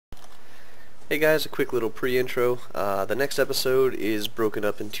Hey guys, a quick little pre-intro. The next episode is broken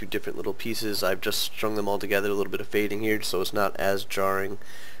up into different little pieces. I've just strung them all together, a little bit of fading here, so it's not as jarring.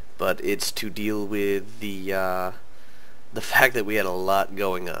 But it's to deal with the fact that we had a lot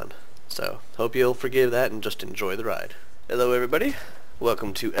going on. So, hope you'll forgive that and just enjoy the ride. Hello everybody,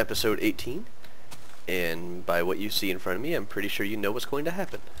 welcome to episode 18. And by what you see in front of me, I'm pretty sure you know what's going to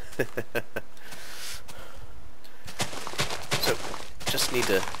happen. So, just need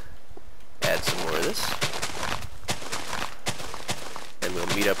to add some more of this, and we'll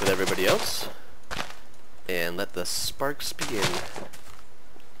meet up with everybody else and let the sparks begin.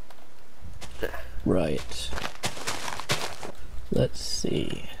 Right. Let's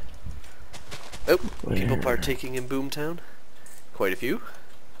see. Oh, people partaking in Boomtown. Quite a few.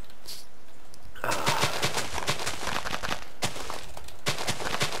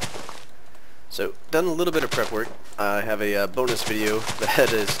 So, done a little bit of prep work. I have a bonus video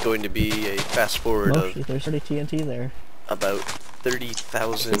that is going to be a fast forward of there's already TNT there. about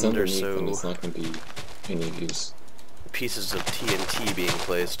 30,000 or so it's not going to be any use. pieces of TNT being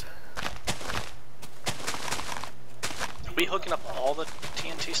placed. Are we hooking up all the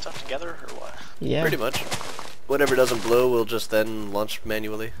TNT stuff together, or what? Yeah. Pretty much. Whatever doesn't blow, we'll just then launch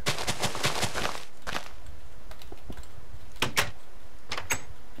manually. I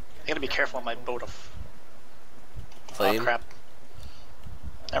gotta be careful on my boat of... Plane? Oh crap.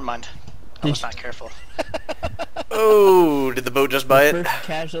 Never mind. I was not careful. Oh, did the boat just buy it? First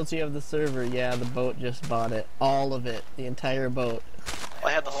casualty of the server, yeah, the boat just bought it. All of it. The entire boat. Well,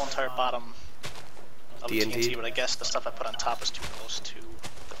 I had the whole entire bottom of TNT? TNT, but I guess the stuff I put on top is too close to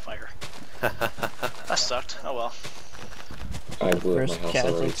the fire. That sucked. Oh well. I blew up First my house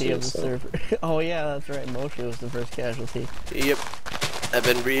already casualty too, of the so server. Oh yeah, that's right. Moshi was the first casualty. Yep. I've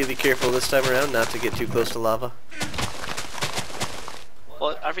been really careful this time around not to get too close to lava.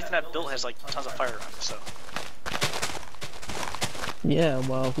 Well, everything I built has like tons of fire on it, so... Yeah,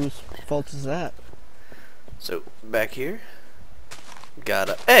 well, whose fault is that? So, back here.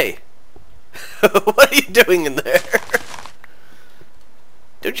 Gotta... Hey! What are you doing in there?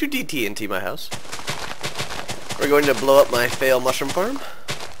 Don't you de-TNT my house. We're going to blow up my fail mushroom farm.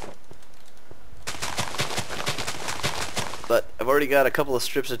 But I've already got a couple of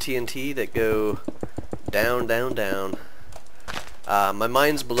strips of TNT that go down, down, down. My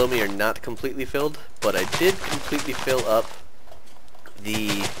mines below me are not completely filled, but I did completely fill up the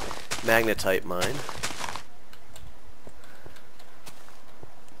magnetite mine.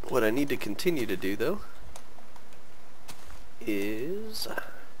 What I need to continue to do, though, is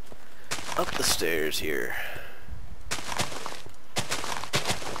up the stairs here.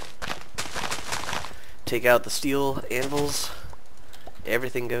 Take out the steel anvils.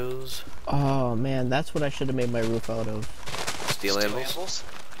 Everything goes. Oh man, that's what I should have made my roof out of. Steel anvils?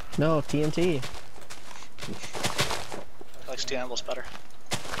 No, TNT. I like steel anvils better.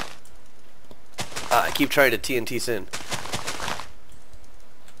 I keep trying to TNT Sin.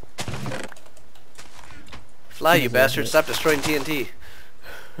 Fly, you bastard! Stop destroying TNT.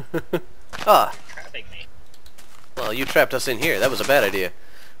 Ah. Trapping me. Well, you trapped us in here. That was a bad idea.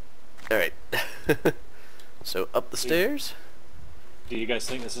 Alright. So, up the stairs. Do you guys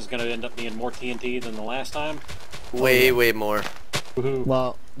think this is going to end up being more TNT than the last time? Way, way more. Woohoo.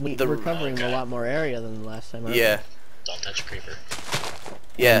 Well, we're covering a lot more area than the last time. Yeah. Don't touch creeper.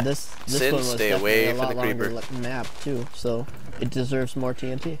 Yeah. And this Sin, one was stay definitely away a from lot the creeper. longer map too, so it deserves more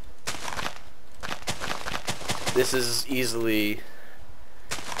TNT. This is easily...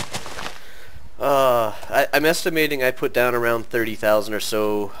 I'm estimating I put down around 30,000 or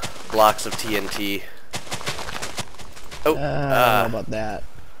so blocks of TNT. Oh, I don't know about that.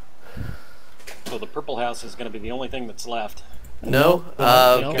 So the purple house is going to be the only thing that's left. no,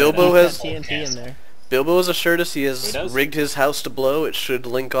 No, Bilbo he's has... got TNT in there. Bilbo has assured us he has He does? rigged his house to blow. It should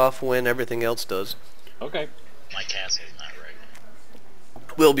link off when everything else does. Okay. My castle is not right.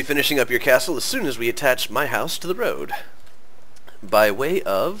 We'll be finishing up your castle as soon as we attach my house to the road. By way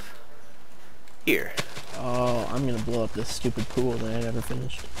of... here. Oh, I'm gonna blow up this stupid pool that I never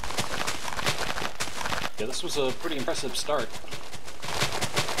finished. Yeah, this was a pretty impressive start.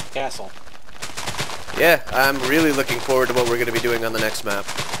 Castle. Yeah, I'm really looking forward to what we're going to be doing on the next map.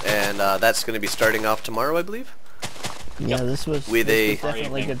 And that's going to be starting off tomorrow, I believe. Yeah, this was With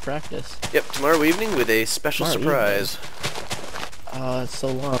definitely good practice. Yep, tomorrow evening with a special Tomorrow surprise. Oh, it's so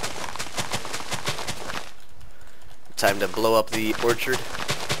long. Time to blow up the orchard.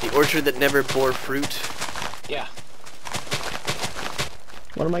 The orchard that never bore fruit. Yeah.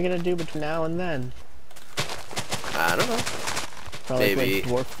 What am I gonna do between now and then? I don't know. Probably Maybe.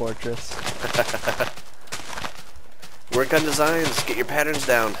 play Dwarf Fortress. Work on designs. Get your patterns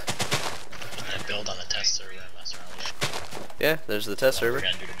down. build on the test server and mess around with it. Yeah, there's the test What we're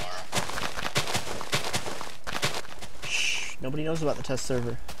server. gonna do tomorrow. Shh, nobody knows about the test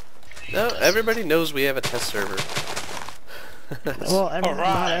server. No, everybody knows we have a test server. Well, not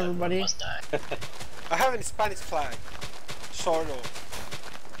Alright. everybody. Must die. I have a Spanish flag. Sort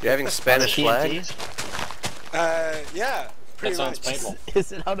of. You're having Spanish flag? TNT? Yeah. That Pretty sounds much. painful.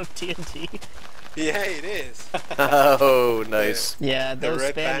 Is it out of TNT? Yeah, it is. Oh, nice. Yeah, The those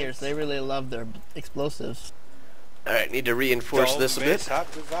red Spaniards, banks. they really love their explosives. Alright, need to reinforce Don't this a mess bit.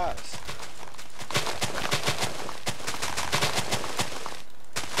 up with us.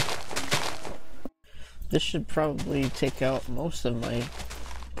 This should probably take out most of my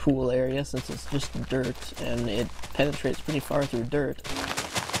pool area since it's just dirt and it penetrates pretty far through dirt.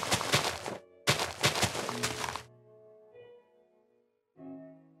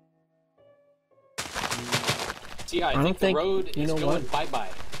 See, I don't think the think- road you is know going what? bye-bye.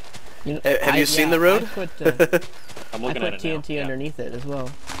 You know, Have you seen the road? I put, I'm I looking put at it now. TNT Yeah. underneath it as well.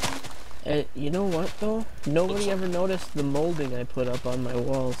 You know what though? Nobody ever noticed the molding I put up on my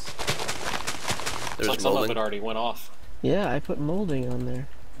walls. It's There's like some of molding. it already went off. Yeah, I put molding on there.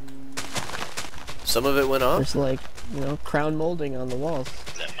 Some of it went off? There's like, crown molding on the walls.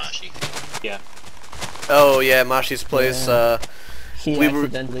 Is that Mashi? Yeah. Oh, yeah, Mashi's place, Yeah. He We were-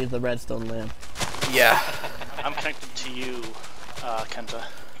 accidentally the redstone lamp. yeah. I'm connected to you, Kenta.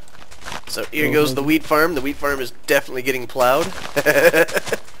 So here goes the wheat farm. The wheat farm is definitely getting plowed.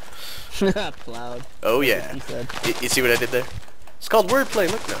 Plowed. Oh, yeah. He said. You see what I did there? It's called wordplay,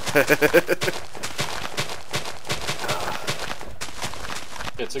 look now.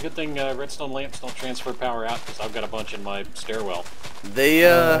 It's a good thing redstone lamps don't transfer power out because I've got a bunch in my stairwell. They,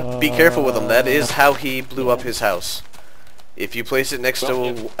 be careful with them. That is how he blew up his house. If you place it next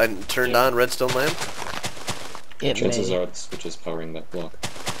Well, to a turned on redstone lamp, It Chances may. are the switch is powering that block.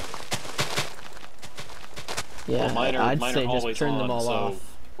 Yeah, Well, mine are, I'd mine say are just always turn on, them all so...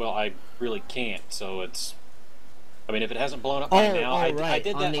 off. Well, I really can't, so it's... I mean, if it hasn't blown up Oh, by now, I right,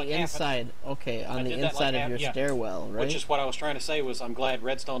 did that on the like inside. Okay, I on the did that like inside of half- your yeah. stairwell, right? Which is what I was trying to say was I'm glad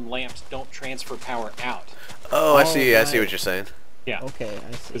redstone lamps don't transfer power out. oh, I Oh, see what right. you're saying. Yeah. Okay,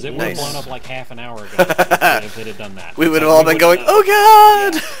 I see. Because it would Nice. have blown up like half an hour ago if it had done that. We It's would have like, all been going, wouldn't know.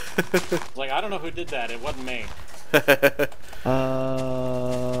 oh god! It's like, I don't know who did that, it wasn't me.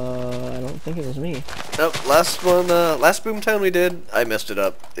 I don't think it was me. Nope, last one, last Boomtown we did, I messed it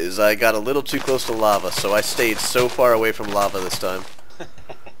up, is I got a little too close to lava, so I stayed so far away from lava this time.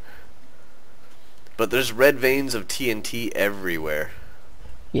 But there's red veins of TNT everywhere.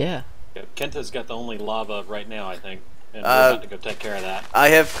 Yeah. Yeah, Kenta's got the only lava right now, I think. And we're Uh, about to go take care of that. I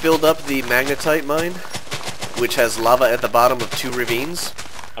have filled up the magnetite mine, which has lava at the bottom of 2 ravines.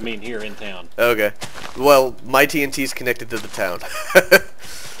 I mean, here in town. Okay. Well, my TNT's connected to the town.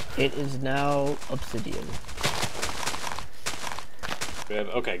 It is now obsidian. We have,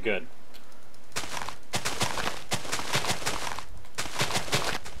 okay, good.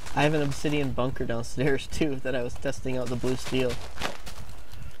 I have an obsidian bunker downstairs too that I was testing out the blue steel.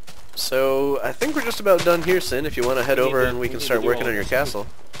 So, I think we're just about done here, Sin, if you want to head We need over to- and we we can need to start do working all on your this. castle.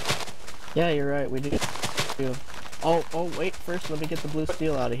 Yeah, you're right. We do. Oh, wait. First, let me get the blue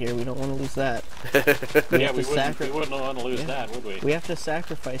steel out of here. We don't want to lose that. We Yeah, have we to wouldn't want to lose Yeah. that, would we? We have to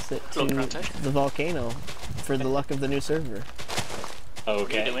sacrifice it to Little grunty. the volcano for the luck of the new server. What are you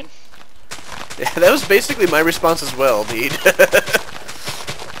Okay. doing? Yeah, that was basically my response as well, Deed.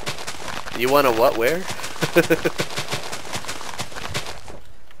 You want to what, where?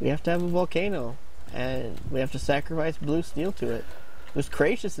 We have to have a volcano, and we have to sacrifice blue steel to it. It was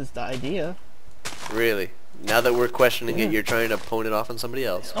Crassus's idea. Really? Now that we're questioning Yeah. it, you're trying to pwn it off on somebody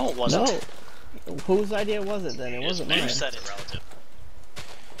else. No, it wasn't. No. Whose idea was it then? It wasn't You mine. said it relative.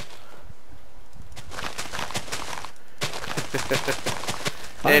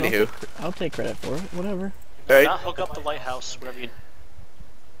 Fine, Anywho. I'll take credit for it. Whatever. Alright. Not hook up the lighthouse, whatever you...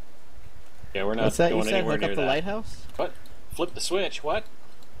 Yeah, we're not What's that you going said? anywhere Hook near up the that. lighthouse? What? Flip the switch, what?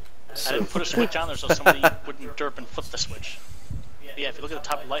 I didn't put a switch on there so somebody wouldn't derp and flip the switch. Yeah, if you look at the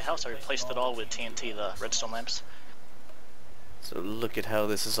top of the lighthouse, I replaced it all with TNT, the redstone lamps. So look at how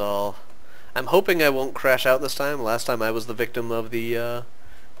this is all... I'm hoping I won't crash out this time. Last time I was the victim of the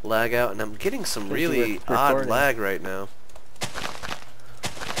lag out, and I'm getting some Because you really were odd recording. lag right now.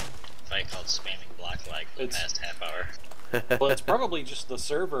 Fight called spamming block lag for the It's- past half hour. Well, it's probably just the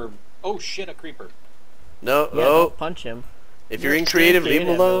server. Oh shit, a creeper. No, Yeah, oh, don't punch him. if you're in Stay creative, leave him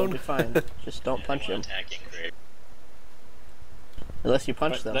creative, it'll be alone. fine. Just don't punch him. Attacking creative. Unless you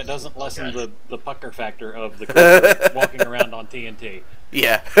punch But them. that doesn't lessen the pucker factor of the creeper walking around on TNT.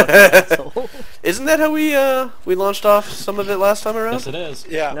 Yeah. So, Isn't that how we launched off some of it last time around? Yes, it is.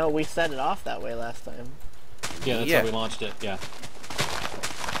 Yeah. no, we set it off that way last time. Yeah, that's Yeah. how we launched it. Yeah.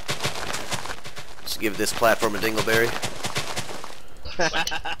 Let's give this platform a dingleberry.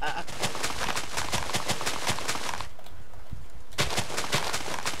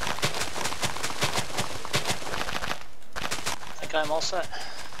 I think I'm all set.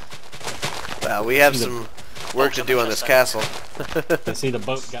 Wow, we have some work to do on this castle. I see the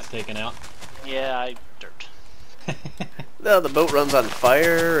boat got taken out. Yeah, I dirt. No, the boat runs on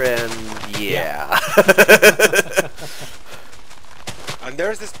fire, and yeah. And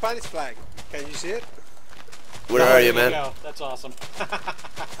there's the Spanish flag. Can you see it? Where Oh, are you, there man? go. That's awesome.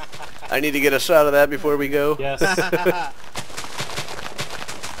 I need to get a shot of that before we go. Yes.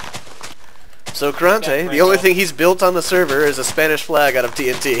 So Karante, the only thing he's built on the server is a Spanish flag out of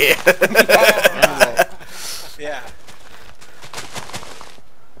TNT. Yeah.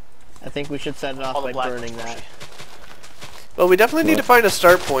 I think we should set it off All the by black burning ones, that. Well, we definitely need to find a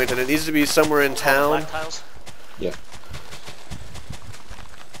start point, and it needs to be somewhere in All the town. black tiles. Yeah.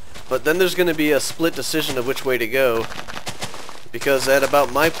 But then there's going to be a split decision of which way to go. Because at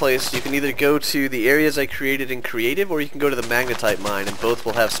about my place, you can either go to the areas I created in Creative, or you can go to the Magnetite mine, and both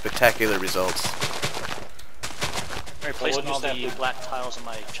will have spectacular results. I'm replacing we'll all just the have to- black tiles in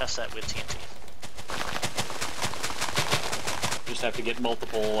my chest set with TNT. Just have to get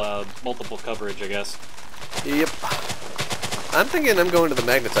multiple coverage, I guess. Yep. I'm thinking I'm going to the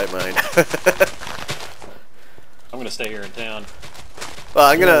Magnetite mine. I'm gonna stay here in town. Well,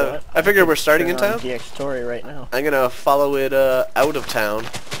 I'm You know gonna... what? I figure we're starting in Turn on town. DX Story right now. I'm gonna follow it out of town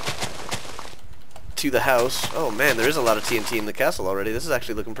to the house. Oh man, there is a lot of TNT in the castle already. This is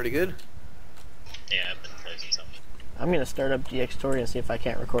actually looking pretty good. Yeah, I've been placing some. I'm gonna start up DX Story and see if I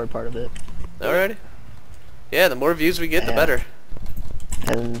can't record part of it. Alrighty. Yeah, the more views we get, the Yeah. better.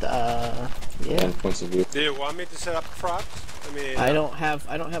 And yeah, 10 points of view. Do you want me to set up props? I mean, I don't have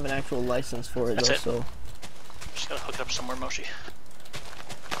an actual license for it That's though, it. so Just gotta hook it up somewhere, Moshi.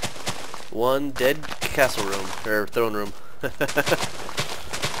 One dead castle room, or throne room. Down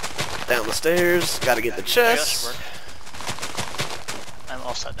the stairs, gotta get the Yeah, that should chest. work. I'm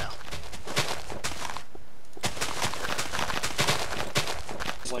all set now.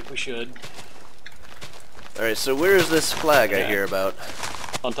 Like we should. Alright, so where is this flag I Yeah. hear about?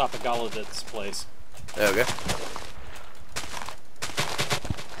 On top of Galadit's place. Okay.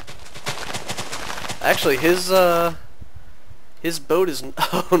 Actually, his boat is...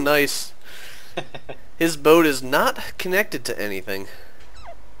 Oh, nice. His boat is not connected to anything.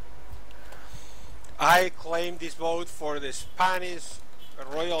 I claim this vote for the Spanish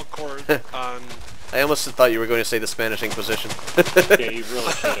Royal Court and I almost thought you were going to say the Spanish Inquisition. Yeah, you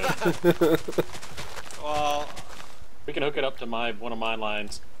really should have. well, We can hook it up to one of my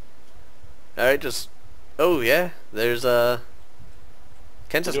lines. Alright, just... Oh, yeah. There's,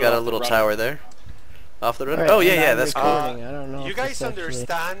 Kenta's Do it got a off the little rudder. tower there. Off the rudder? Alright, Oh, yeah, and yeah, I'm that's cool. recording. I don't know you if guys it's actually-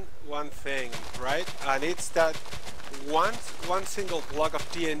 understand one thing, right? And it's that once one single block of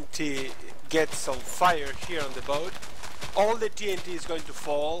TNT gets on fire here on the boat, all the TNT is going to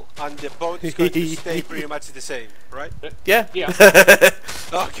fall and the boat is going to stay pretty much the same, right? Yeah. Yeah.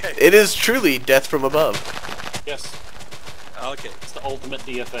 Okay. It is truly death from above. Yes. Okay. It's the ultimate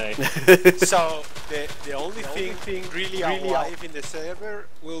DFA. So the only thing really alive in the server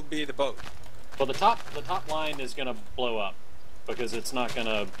will be the boat. Well, the top line is gonna blow up because it's not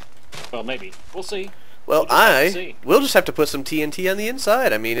gonna. Well, maybe we'll see. Well, We'll just have to see. we'll just have to put some TNT on the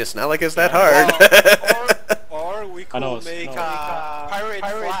inside. I mean, it's not like it's that hard. Or we I could know, make no. a pirate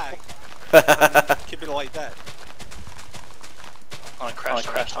flag and keep it like that. On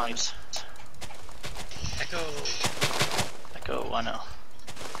crash times. Echo, I know.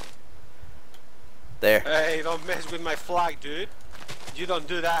 There. Hey, don't mess with my flag, dude. You don't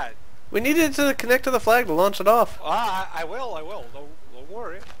do that. We needed to connect to the flag to launch it off. I will. Don't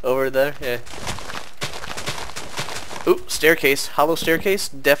worry. Over there, yeah. Ooh, staircase. Hollow staircase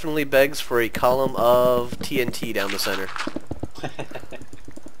definitely begs for a column of TNT down the center.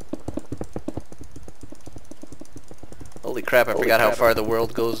 Holy crap, I forgot how far the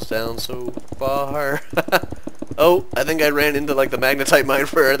world goes down so far. Oh, I think I ran into like the magnetite mine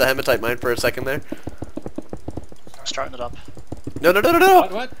or the hematite mine for a second there. Starting it up. No.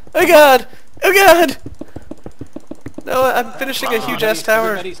 What? Oh god! Oh god! No, I'm finishing a huge ass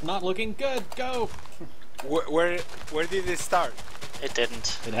tower. Everybody's not looking good. Go. Where did it start? It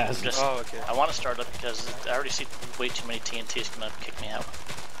didn't. It has. Just, Oh, okay. I want to start it because I already see way too many TNT. It's gonna kick me out.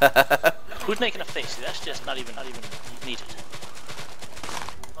 Who's making a face? See, that's just not even needed.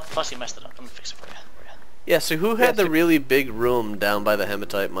 Plus, you messed it up. Let me fix it for you. Yeah, so who had the really big room down by the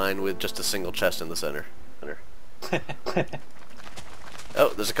hematite mine with just a single chest in the center? Oh,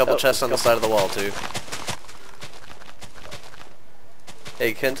 there's a couple chests on the side of the wall, too.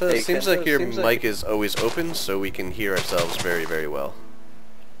 Hey, Kenta, it seems like your mic is always open, so we can hear ourselves very, very well.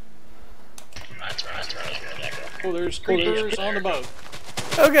 That's right. Oh, there's creepers on the boat.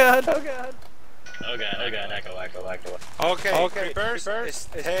 Oh god, oh god. Oh god, echo. Okay, creepers,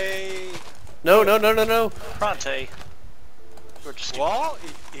 stay... No. Bronte. We're just Well,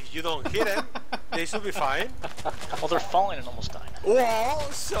 if you don't hit them, they should be fine. well, they're falling and almost dying. Well,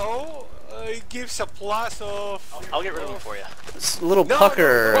 so it gives a plus of... I'll get rid of them for you. It's a little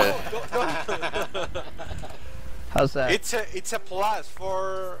pucker. No. How's that? It's a plus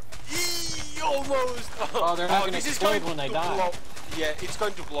for... Almost! Oh, they're not gonna this is explode going when they to die. blow. Yeah, it's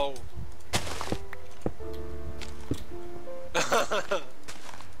going to blow.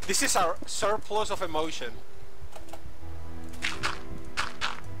 This is our surplus of emotion.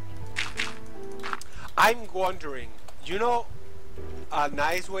 I'm wondering, you know, a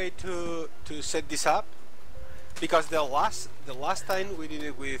nice way to set this up, because the last time we did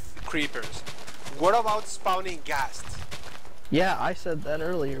it with creepers. What about spawning ghasts? Yeah, I said that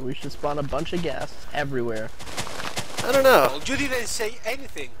earlier. We should spawn a bunch of ghasts everywhere. I don't know. Well, you didn't say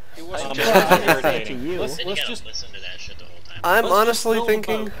anything. It wasn't Well, just I didn't say irritating. to you. Let's Then you gotta just listen to that shit the whole time. I'm Let's just honestly fill the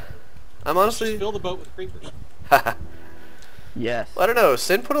thinking... boat. I'm honestly... fill the boat with creepers. Yes. I don't know.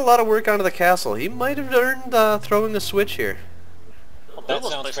 Sin put a lot of work onto the castle. He might have earned throwing a switch here. Well, That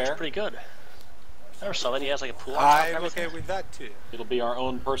Bilbo's sounds place fair. is pretty good. I never saw that. He has like a pool on top and I'm everything. okay with that too. It'll be our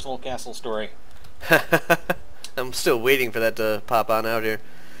own personal castle story. I'm still waiting for that to pop on out here.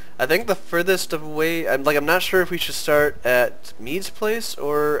 I think the furthest away... I'm not sure if we should start at Mead's place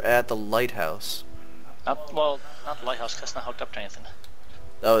or at the lighthouse. Not the lighthouse, 'cause that's not hooked up to anything.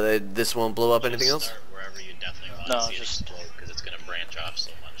 Oh, this won't blow up anything else? Start wherever you definitely want No, to see just- it explode, because it's gonna branch off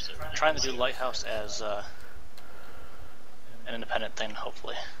so much. That I'm trying to do lighthouse as an independent thing,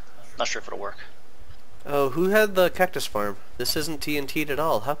 hopefully. Not sure if it'll work. Oh, who had the cactus farm? This isn't TNT'd at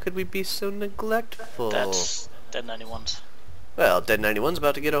all. How could we be so neglectful? That's Dead 91's. Well, Dead 91's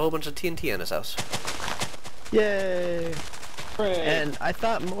about to get a whole bunch of TNT on his house. Yay! Hooray. And I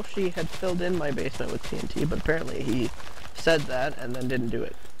thought Moshi had filled in my basement with TNT, but apparently he said that and then didn't do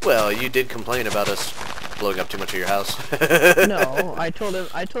it. Well, you did complain about us blowing up too much of your house. No, I told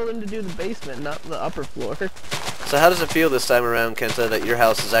him to do the basement, not the upper floor. So how does it feel this time around, Kenta, that your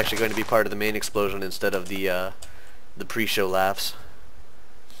house is actually going to be part of the main explosion instead of the pre-show laughs?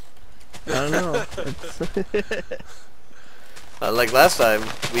 I don't know. Like last time,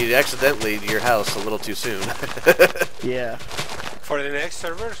 we accidentally your house a little too soon. Yeah. For the next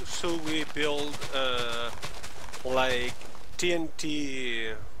server, so we build like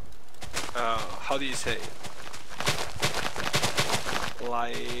TNT. How do you say?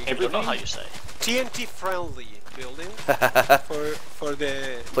 Like I don't know how you say. TNT friendly building for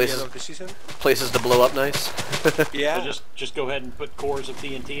the Places- end of the season. Places to blow up nice. Yeah. So just go ahead and put cores of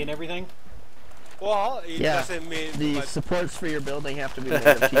TNT and everything. Well, it Yeah. doesn't mean. The but supports for your building have to be made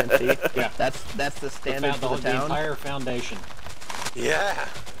of TNT. Yeah. That's the standard for the The town. entire foundation. yeah.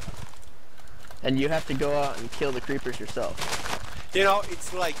 And you have to go out and kill the creepers yourself. You know,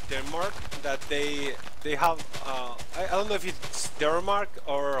 it's like Denmark that they have. I don't know if it's Denmark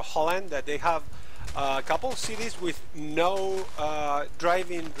or Holland that they have a couple cities with no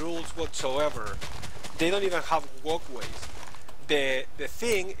driving rules whatsoever. They don't even have walkways. The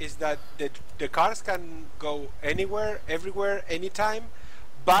thing is that the cars can go anywhere, everywhere, anytime,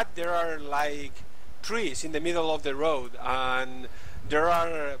 but there are like trees in the middle of the road, and there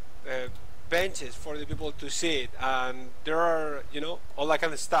are benches for the people to sit, and there are, you know, all that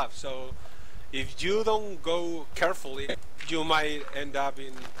kind of stuff. So if you don't go carefully, you might end up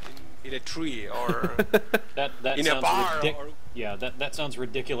in a tree or That in a sounds bar. Or, Yeah, that sounds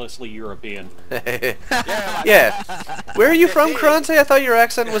ridiculously European. yeah, like- Yeah. Where are you from, Krante? I thought your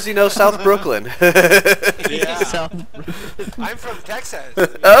accent was, South Brooklyn. yeah. So, I'm from Texas.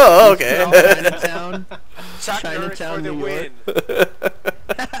 Oh, okay. Chinatown. Chuck Norris for Chinatown, the New win.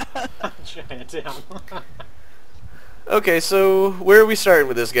 Chinatown. Okay, so where are we starting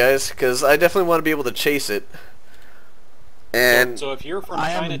with this, guys? Because I definitely want to be able to chase it. And So if you're from I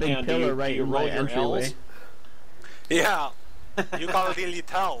have a big Chinatown, pillar do right you in roll my your entryway. L's? Yeah. You can't really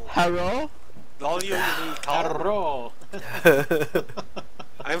tell. Hello? Don't you really tell? Arro.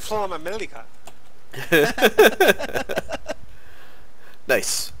 I'm from America.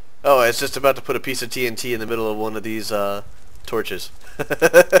 nice. Oh, I was just about to put a piece of TNT in the middle of one of these torches.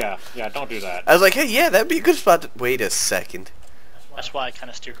 Yeah, don't do that. I was like, hey, yeah, that'd be a good spot to... Wait a second. That's why I kind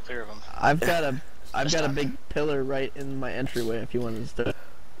of steered clear of them. I've got a I've got a big pillar right in my entryway if you wanted to start.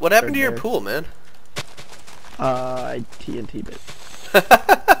 What happened to your there. pool, man? I TNT'd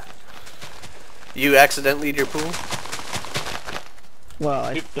it. You accidentally your pool? Well,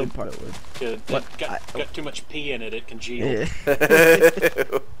 I filled part of it. It What? got too much pee in it, it congealed. Yeah.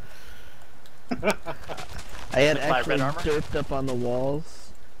 I had With my actually red armor? derped up on the walls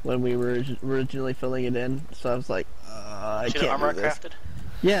when we were originally filling it in, so I was like, I See can't the armor I do this. crafted?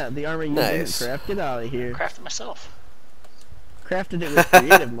 Yeah, the armor you Nice. didn't craft. Get out of here. Crafted myself. Crafted it with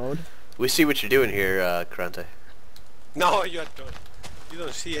creative mode. We see what you're doing here, Krante. No, you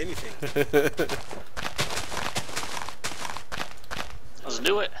don't see anything. Let's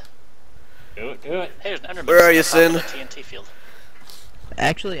do it. Do it, do it. Hey, there's an Enderman. Where are you, on top of Sin? the TNT field.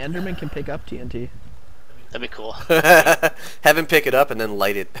 Actually, Enderman can pick up TNT. That'd be cool. Have him pick it up and then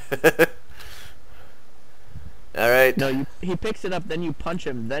light it. Alright. No, he picks it up, then you punch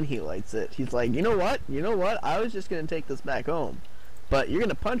him, then he lights it. He's like, you know what? You know what? I was just gonna take this back home, but you're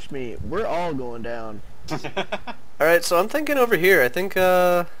gonna punch me. We're all going down. Alright, so I'm thinking over here. I think,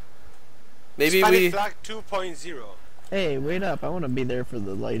 maybe Spanish we... flag 2.0. Hey, wait up! I want to be there for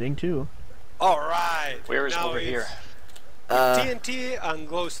the lighting too. Alright. Where is now over it's here? TNT and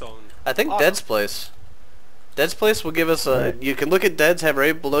glowstone. I think Oh. Dead's place. Dead's place will give us a... Right. You can look at Dead's, have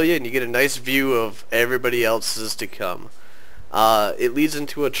right below you, and you get a nice view of everybody else's to come. It leads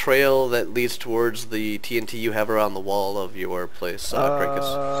into a trail that leads towards the TNT you have around the wall of your place,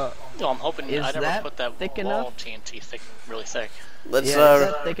 Cricus. No, I'm hoping Is I never that put that thick wall enough? TNT really thick. Let's, Yeah, is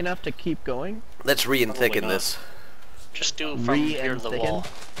that thick enough to keep going? let's re-and-thicken not. this. Just do from here to the wall.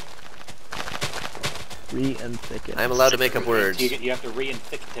 And thicken. I'm allowed to make up words. You have to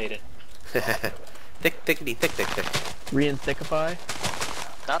re-infectate it. Thick, thickety, thick, thick, thick. And thickify.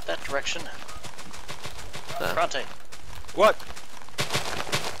 Not that direction. Fronte. What?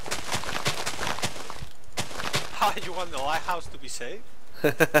 How you want the lighthouse to be safe?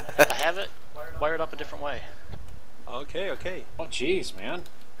 I have it wired up a different way. Okay, okay. Oh, jeez, man.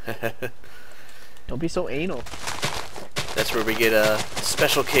 Don't be so anal. That's where we get a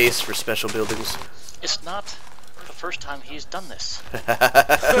special case for special buildings. It's not the first time he's done this. I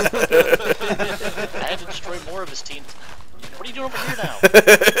had to destroy more of his team. What are you doing over here now?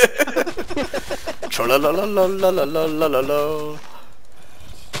 Tra-la-la-la-la-la-la-la-la-la.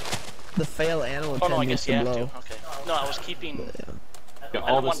 The fail animal Oh no, I needs guess you to have blow. to. Okay. No, I was keeping. Yeah, I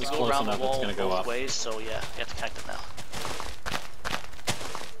all don't want this to is go close around the enough, it's wall gonna go both up. ways, so yeah, you have to connect it now.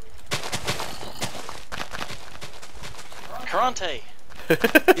 Karante,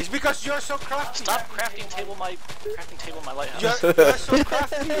 It's because you're so crafty. stop crafting table my lighthouse. You're so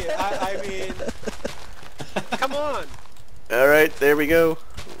crafty. I mean, come on. Alright, there we go.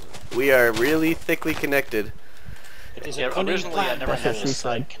 We are really thickly connected. It is Yeah, a cunning originally I plan, never had That's what this she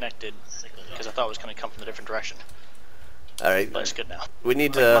side said. connected because I thought it was going to come from a different direction. Alright, But it's good now. we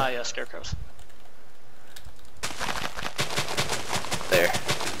need Like to... my scarecrows. There.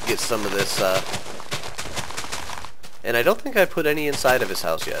 Get some of this, And I don't think I put any inside of his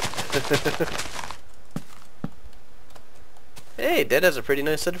house yet. Hey, Dead has a pretty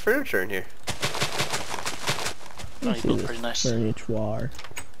nice set of furniture in here. Oh, you built pretty nice. Furniture.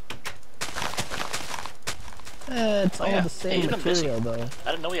 It's Oh, all yeah. the Hey, same you've been busy. material, though.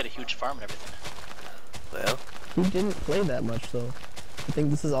 I didn't know he had a huge farm and everything. Well, He didn't play that much, though. I think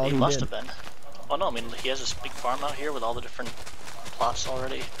this is all He he must did. have been. Oh no, I mean he has this big farm out here with all the different plots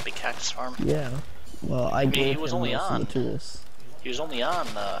already. Big cactus farm. Yeah. Well, I mean, he gave was him only most on. of the tools. He was only on.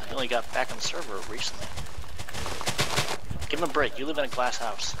 He only got back on the server recently. Give him a break. You live in a glass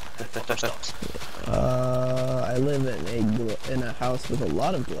house. No stones. I live in a house with a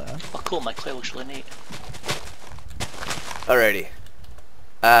lot of glass. Oh, cool. My clay looks really neat. alrighty.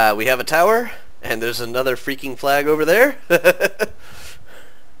 We have a tower, and there's another freaking flag over there.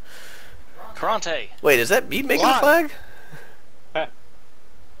 Karante. Wait, is that me making a What? flag? Huh.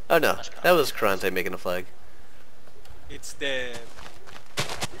 Oh no, that was Karante making a flag. It's the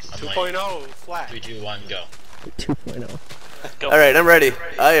I'm 2.0 flag. 3, 2, 1, go. 2.0. Go. Alright, I'm ready.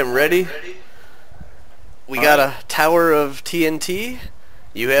 I am ready. We got a tower of TNT.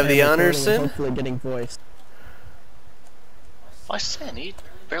 You have the honors, Sin. Hopefully getting voiced. Why Sin? He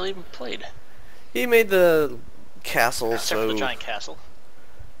barely even played. He made the castle, Except for the so... giant castle.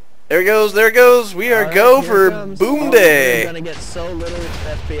 There it goes, there it goes. We are Alright, go here for it comes. Boom Oh, Day. We're gonna get so little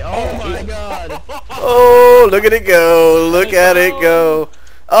FP. Oh my god! Oh, look at it go. Look at it go.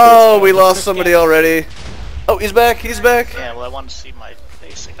 Oh, we lost somebody already. Oh, he's back, he's back. Yeah, well, I wanted to see my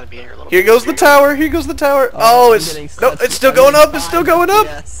face. I gotta be here a little Here bit. goes the tower, here goes the tower. Oh, I'm it's... getting No, such- it's still I'm going getting up, it's still going up.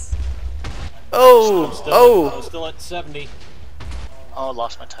 Yes. Oh, I'm oh. still at 70. Oh, I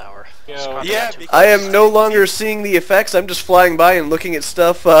lost my tower. Yo. Yeah, I am no longer seeing the effects. I'm just flying by and looking at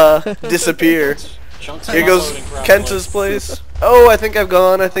stuff disappear. Chunks of Here goes uploading properly. Kenta's place. Oh, I think I've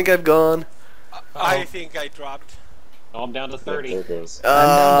gone. I think I've gone. I think I dropped. Oh, I'm down to There 30. goes.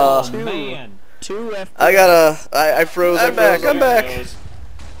 Oh, Two. man. 2 FPS. I froze. I'm back. I'm back.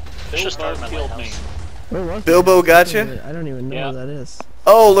 Should've started my Killed me. lighthouse. Where was Bilbo it? gotcha? I don't even know Yeah. who that is.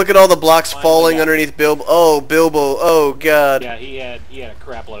 Oh, look at all the blocks Finally falling got underneath Bilbo. Oh, Bilbo. Oh, God. Yeah, he had a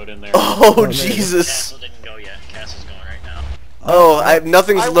crap load in there. Oh, man. Jesus. Castle didn't go yet. Castle's going right now. Oh,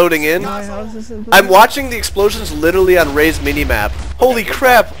 nothing's I loading went in. to My house is in I'm watching the explosions literally on Ray's minimap. Holy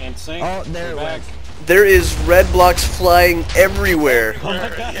crap! And sink. Oh, there it We're back. went. There is red blocks flying everywhere. Oh my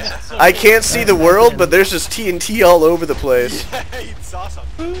god, that's so I can't see the world, but there's just TNT all over the place. Yeah, it's awesome.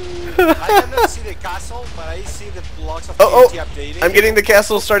 I cannot see the castle, but I see the blocks of Oh, TNT updating. I'm getting the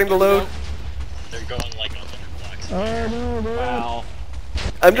castle starting to load. They're going like 100 blocks. Oh no, bro. Wow.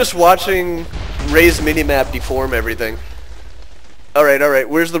 I'm just watching Ray's minimap deform everything. Alright,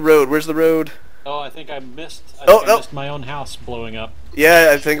 where's the road? Where's the road? Oh, I think I missed. I Oh, think I oh. missed my own house blowing up. Yeah,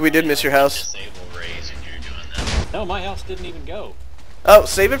 I think we did miss your house. Disable raise and you're doing that. No, my house didn't even go. Oh,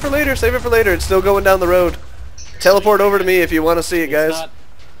 save it for later, save it for later. It's still going down the road. Teleport over to me if you want to see it, It's guys. not-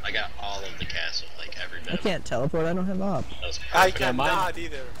 I got all of the castle, like every bit I of it. can't teleport. I don't have op. That was I perfect. Yeah, mine- cannot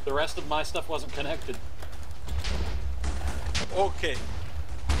either. the rest of my stuff wasn't connected. Okay.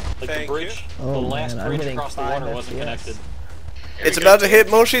 Like Thank the bridge, you. the Oh, last man, I'm bridge getting across the 5 water wasn't FPS. connected. Here It's we go. about to hit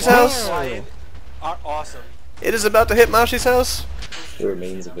Moshi's house. Flying are awesome. It is about to hit Moshi's house. The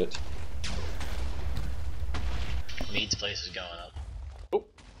remains of it. Mead's place is going up. Oh.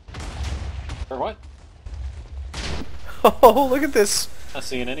 Or what? Oh, look at this. Not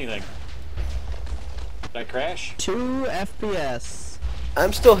seeing anything. Did I crash? 2 FPS.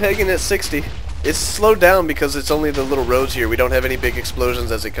 I'm still hanging at 60. It's slowed down because it's only the little roads here. We don't have any big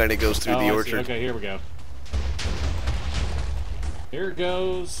explosions as it kind of goes through Oh, the I see. orchard. Okay, here we go. Here it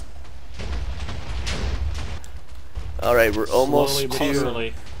goes. Alright, we're almost Slowly but to...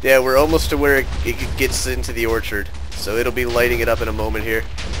 surely. Yeah, we're almost to where it gets into the orchard. So it'll be lighting it up in a moment here.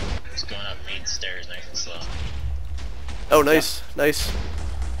 It's going up Mead's stairs nice and slow. Oh, nice, nice.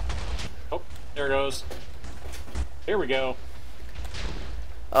 Oh, there it goes. Here we go.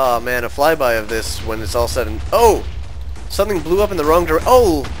 Oh man, a flyby of this when it's all said and... Oh! Something blew up in the wrong direction.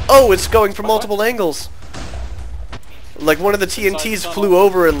 Oh, it's going from multiple angles. Like one of the TNTs tunnel. flew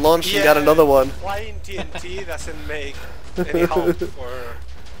over and launched and got another one. Flying TNT doesn't make any help for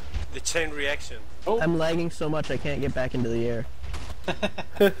the chain reaction. Oh, I'm lagging so much I can't get back into the air.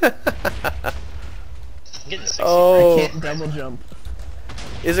 I'm getting 60. I Oh, can't double jump.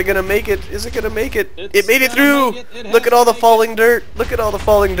 is it gonna make it? Is it gonna make it? It's It made it gonna through! make it. It Look has at all to the make it. falling dirt! Look at all the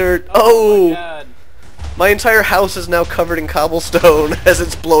falling dirt! my Oh! god. My entire house is now covered in cobblestone as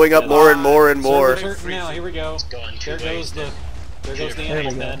it's blowing up more and more and more. So it's hurting now, here we go. going two There goes ways. the There we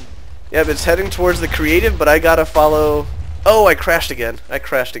animal go. den. Yeah, but it's heading towards the creative, but I gotta follow... Oh, I crashed again. I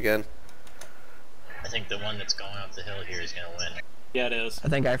crashed again. I think the one that's going up the hill here is going to win. Yeah, it is. I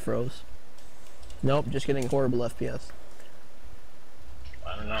think I froze. Nope, just getting horrible FPS.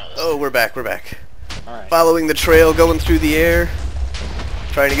 I don't know. This Oh, we're back, we're back. Alright. Following the trail, going through the air.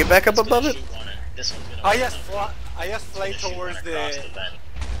 Trying to get back up one's gonna above it. shoot one and this one's gonna I win just them. fly It's gonna shoot towards one across the bend.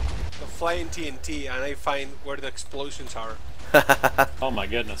 flying TNT and I find where the explosions are. Oh my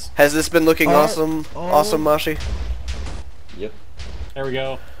goodness. Has this been looking Oh, awesome? oh. Awesome, Mashi? Yep. There we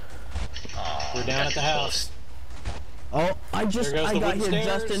go. Oh, We're down at the house. Oh, I There goes got the here wooden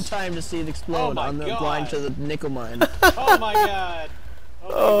just in stairs. time to see it explode my on the God. line to the nickel mine. Oh my god.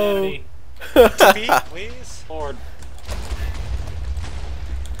 Oh. Humanity. TP, please. Lord.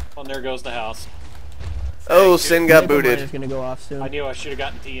 Oh, and there goes the house. Oh, Sin got Nickel mine booted. is gonna go off soon. I knew I should have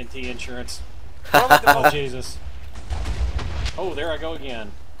gotten TNT insurance. Probably the Oh, Jesus. Oh, there I go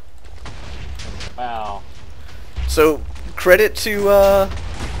again. Wow. So, credit to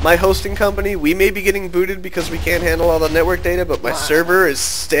my hosting company. We may be getting booted because we can't handle all the network data, but my server is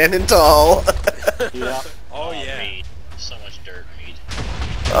standing tall. Yeah. Oh yeah. Mead. So much dirt, Mead.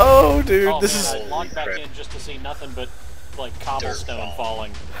 Oh, dude, Oh, this man, is... I logged back crap. in just to see nothing but, like, cobblestone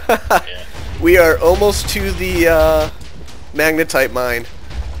falling. Yeah. We are almost to the magnetite mine,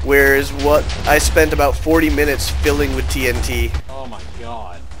 whereas what I spent about 40 minutes filling with TNT. Oh my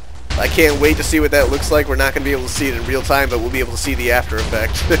god. I can't wait to see what that looks like. We're not going to be able to see it in real time, but we'll be able to see the after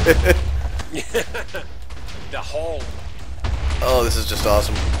effect. The hole. Oh, this is just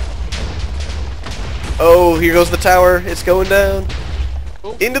awesome. Oh, here goes the tower. It's going down.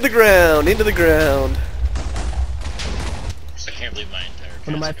 Oh. Into the ground, into the ground. I can't believe my entire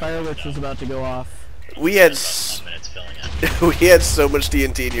One of my castle got fireworks down. was about to go off. We had... About 1 minute filling it. We had so much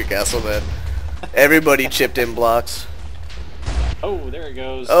TNT in your castle, man. Everybody chipped in blocks. Oh, there it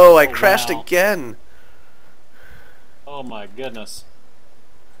goes. Oh, I crashed wow. again. Oh my goodness.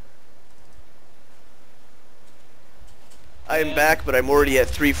 I am back, but I'm already at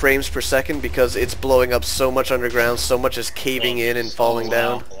 3 frames per second because it's blowing up so much underground, so much is caving in and falling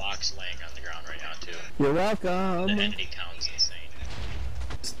down. Blocks laying on the ground right now too. You're The welcome. entity count is insane.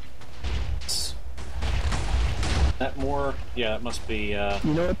 That more? Yeah, it must be.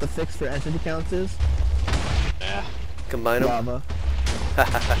 You know what the fix for entity counts is? Yeah. Combine them. Lava.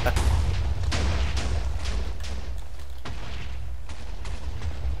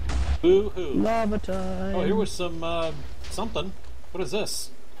 Boo-hoo. Lava time. Oh, here was some, something. What is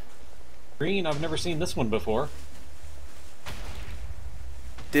this? Green, I've never seen this one before.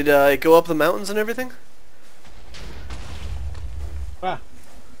 Did it go up the mountains and everything? Ah,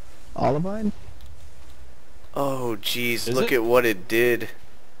 Olivine? Oh, jeez, Is look it? at what it did.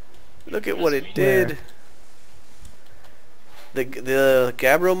 Look at what it Where? did. The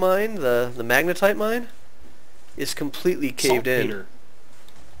Gabbro mine, the magnetite mine, is completely caved in. saltpeter.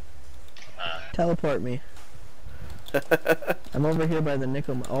 Teleport me. I'm over here by the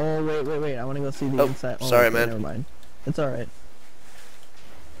nickel. Oh wait! I want to go see the Oh, inside. Oh, sorry, okay, man. Never mind. It's all right.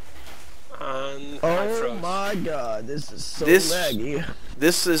 And I Oh froze. my God! This is so This- laggy.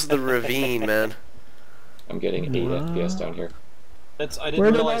 This is the ravine, man. I'm getting 8 FPS down here. That's, I Where didn't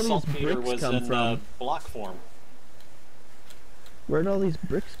did realize all these saltpeter bricks was come in from? block form. Where'd all these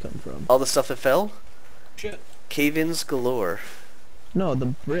bricks come from? All the stuff that fell? Shit. Cave-ins galore. No, the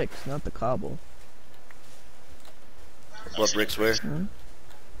bricks, not the cobble. What bricks were? I'm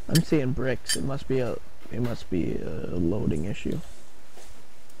seeing bricks. It must be a loading issue.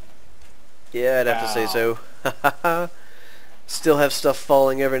 Yeah, I'd have to say so. Still have stuff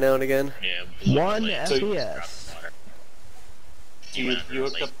falling every now and again. Yeah, blue 1 blades, So- FPS. water. You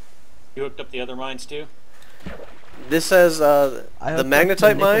hooked up the other mines too? This has I the hooked up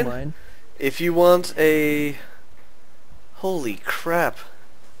magnetite nickel mine. If you want a... Holy crap.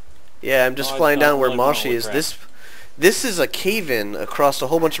 Yeah, I'm just Oh, flying it's not down where really Moshi holy is. crap. This is a cave-in across a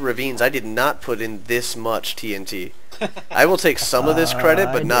whole bunch of ravines. I did not put in this much TNT. I will take some of this credit,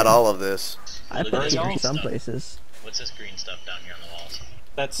 but I not did. all of this. I Look put at it this in green some stuff. places. What's this green stuff down here on the walls?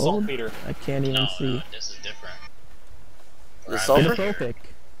 That's Hold. saltpeter. I can't even No, see. no, this is different. The Where I'm Get sulfur? a pro pick.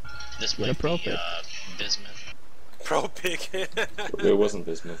 This Get a might pro be pick. bismuth. Pro pick. It wasn't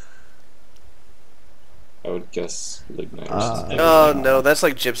bismuth. I would guess lignite. or Ah. something. Oh no, that's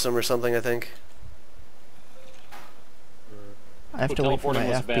like gypsum or something, I think. I have to wait for my teleporting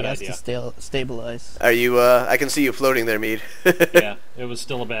was a bad FPS idea. to stabilize. Are you, I can see you floating there, Mead. Yeah, it was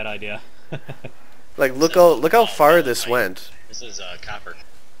still a bad idea. Like, look how far this went. This is copper.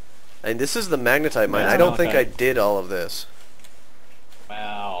 And this is the magnetite mine. Yeah, I don't think okay. I did all of this.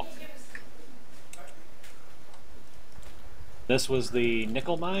 Wow. This was the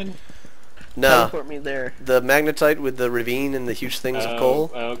nickel mine? No, Teleport me there. the magnetite with the ravine and the huge things of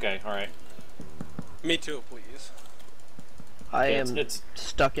coal. Oh, okay, alright. Me too, please. I Yeah, am it's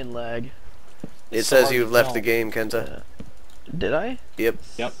stuck in lag. It it's so says hard you've to left tell. the game, Kenta. Did I? Yep.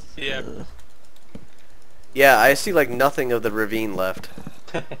 Yep. Yeah. Yeah, I see like nothing of the ravine left.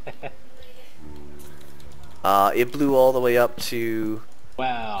 It blew all the way up to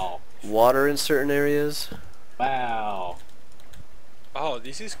Wow. water in certain areas. Wow. Oh,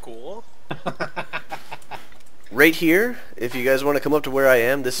 this is cool. Right here, if you guys want to come up to where I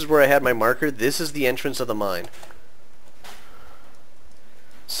am, this is where I had my marker. This is the entrance of the mine.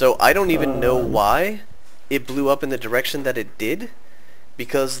 So I don't even know why it blew up in the direction that it did,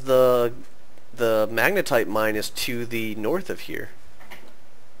 because the magnetite mine is to the north of here.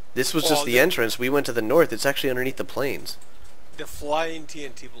 This was Well, just the entrance. We went to the north. It's actually underneath the plains. The flying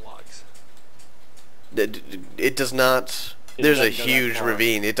TNT blocks. It does not... It There's a doesn't go that huge far.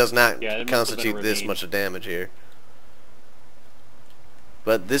 ravine. It does not Yeah, it must have been a constitute this ravine. much of damage here.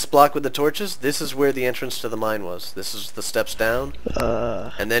 But this block with the torches, this is where the entrance to the mine was. This is the steps down.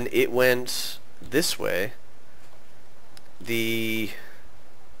 And then it went this way. It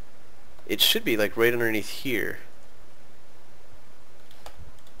should be like right underneath here.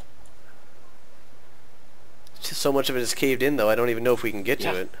 Just so much of it is caved in though, I don't even know if we can get to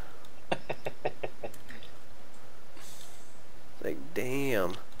Yeah. it. Like,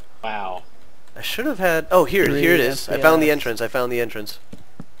 damn. Wow. I should have had... Oh, here it 3 is. I found the FPS. entrance. I found the entrance.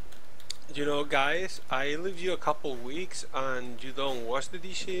 You know, guys, I leave you a couple weeks and you don't wash the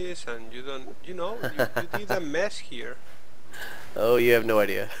dishes and you don't, you know, you did a mess here. Oh, you have no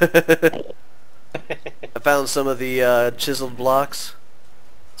idea. I found some of the chiseled blocks.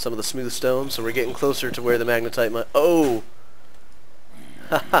 some of the smooth stone, so we're getting closer to where the magnetite might... Oh!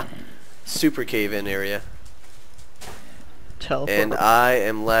 Haha! Super cave-in area. Teleport. And I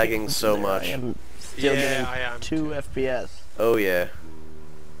am lagging so much. I am still getting I am 2 too. FPS. Oh yeah.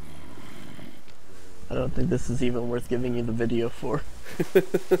 I don't think this is even worth giving you the video for.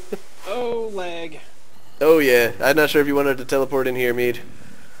 Oh, lag. Oh yeah. I'm not sure if you wanted to teleport in here, Mead.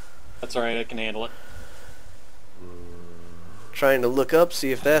 That's alright, I can handle it. Trying to look up,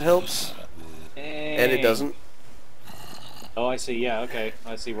 see if that helps. And it doesn't. Oh, I see. Yeah, okay.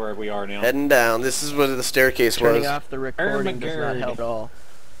 I see where we are now. Heading down. This is where the staircase Turning was. off the recording does not Ermagerd. help at all.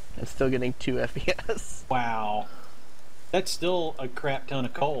 I'm still getting 2 FPS. Wow. That's still a crap ton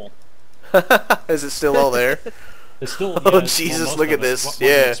of coal. Is it still all there? It's still. Oh, yeah, Jesus, most look of at it this. wasn't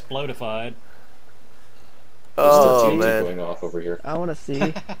Yeah. Explodified. There's still Oh TNT man. going off over here. I want to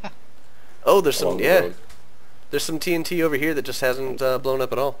see. Oh, there's some. Along the Yeah. road. There's some TNT over here that just hasn't blown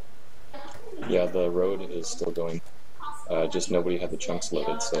up at all. Yeah, the road is still going. Just nobody had the chunks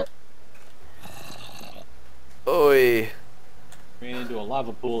loaded, so. Oi. Ran into a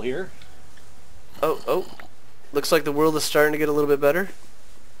lava pool here. Oh. Looks like the world is starting to get a little bit better.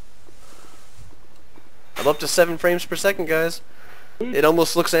 I'm up to 7 frames per second, guys. It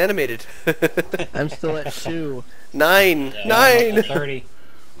almost looks animated. I'm still at 2. 9! Yeah. 9! 30.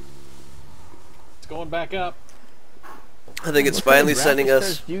 It's going back up. I think it's What kind finally of sending graphics us...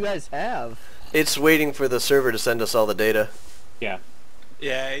 cards do you guys have? It's waiting for the server to send us all the data. Yeah.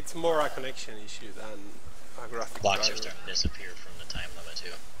 Yeah, it's more a connection issue than a graphic Blocks are driver. starting to disappear from the time limit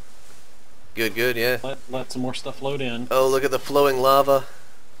too. Good, yeah. Let some more stuff load in. Oh, look at the flowing lava.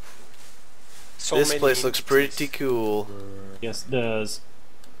 So This many place looks pretty instances. cool. Yes, it does.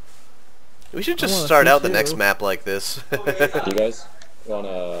 We should I just wanna start see out the too. next map like this. Do you guys want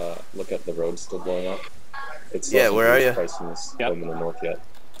to look at the road still blowing up? It's Yeah, where are ya? Crysyn is Yep. home in the north yet.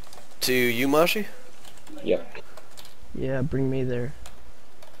 To you, Mashi? Yep. Yeah, bring me there.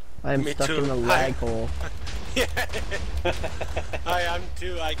 I'm Me stuck too. in the lag hole. I am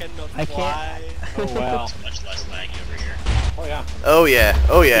too, I cannot I can't- fly. Oh wow. It's much less laggy over here. Oh yeah. Oh yeah,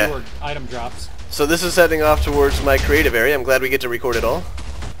 oh yeah. Keyword item drops. So this is heading off towards my creative area. I'm glad we get to record it all.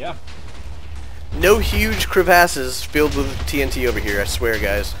 Yeah. No huge crevasses filled with TNT over here, I swear,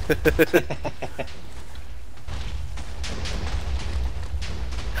 guys.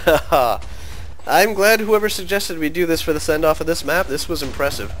 Haha. I'm glad whoever suggested we do this for the send-off of this map. This was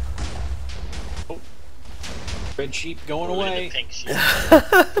impressive. Red sheep going Ooh, the away. pink sheep.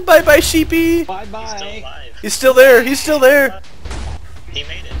 Bye-bye, sheepy! Bye He's still bye. alive. He's still there! He's still there! He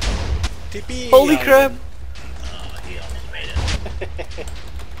made it. TP! Holy crap! Oh, he almost made it.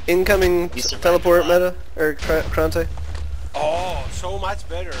 Incoming He survived teleport a lot. meta? Or Krante? Oh, so much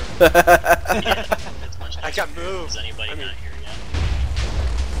better. Yeah, it's much I can move. Is anybody I mean- not here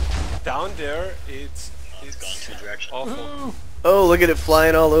yet? Down there, it's Oh, it's gone two directions. awful. Oh, look at it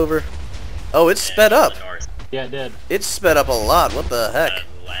flying all over. Oh, it's Yeah, sped to the up. north. Yeah, it did. It's sped up a lot. What the heck?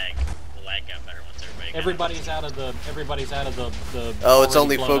 The lag got better once everybody got Everybody's out of the Oh, it's already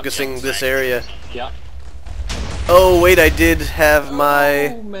only blown up focusing chunks. this area. Yeah. Oh, wait, I did have my...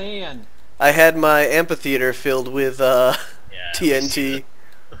 Oh man. I had my amphitheater filled with, Yeah, TNT.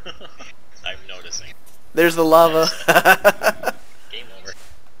 I'm noticing. There's the lava. Game over.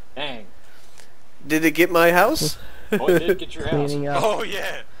 Dang. Did it get my house? Oh, it did get your house. Cleaning up, Oh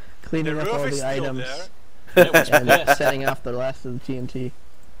yeah, the cleaning up all roof is the still items there. It was and pissed. setting off the last of the TNT.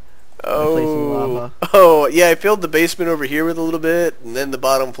 Replacing Oh, lava. oh, yeah, I filled the basement over here with a little bit, and then the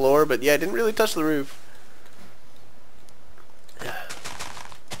bottom floor, but yeah, I didn't really touch the roof.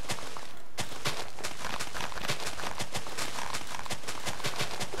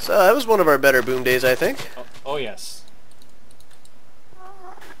 So that was one of our better boom days, I think. Oh yes.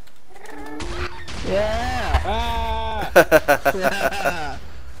 Yeah! Ah!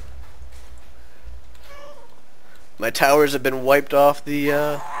 My towers have been wiped off the,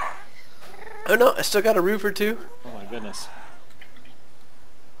 Oh no, I still got a roof or two. Oh my goodness.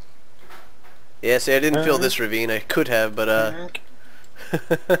 Yeah, see, I didn't fill this ravine. I could have, but,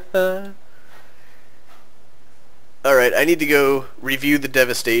 Alright, I need to go review the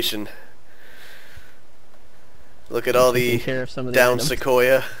devastation. Look at all Taking the care of some of the down items.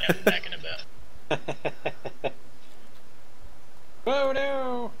 sequoia. Yeah, I'm back in a bit. Oh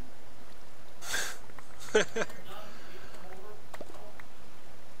no!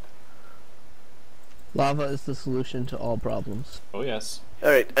 Lava is the solution to all problems. Oh yes.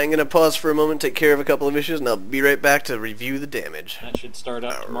 Alright, I'm gonna pause for a moment, take care of a couple of issues, and I'll be right back to review the damage. That should start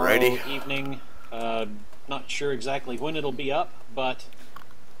up tomorrow Alrighty. evening. Not sure exactly when it'll be up, but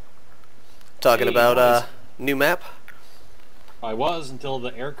Talking Hey, about, nice. new map? I was until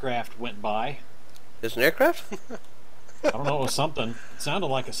the aircraft went by. There's an aircraft? I don't know, it was something. It sounded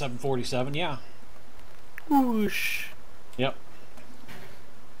like a 747, yeah. Whoosh. Yep.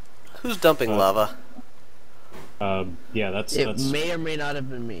 Who's dumping lava? Yeah, that's... It may or may not have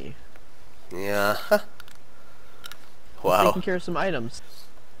been me. Yeah. Taking Wow. care of some items.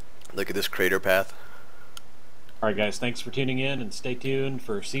 Look at this crater path. Alright guys, thanks for tuning in, and stay tuned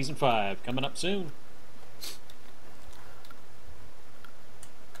for Season 5, coming up soon.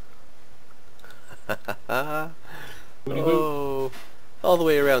 Oh, all the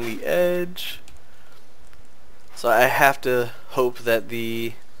way around the edge. So I have to hope that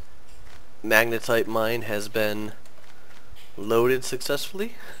the magnetite mine has been loaded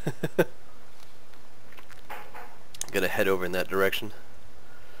successfully. Gonna head over in that direction.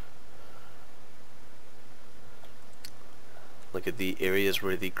 Look at the areas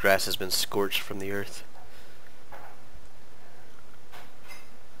where the grass has been scorched from the earth.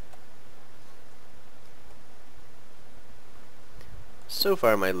 So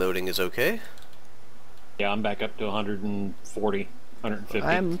far my loading is okay. Yeah, I'm back up to 140, 150.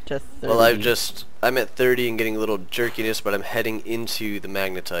 I'm to 30. Well, I'm at 30 and getting a little jerkiness, but I'm heading into the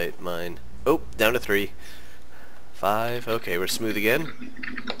magnetite mine. Oh, down to 3. 5, okay, we're smooth again.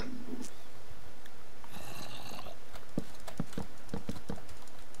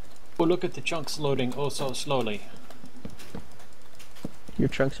 Oh, look at the chunks loading oh so slowly. Your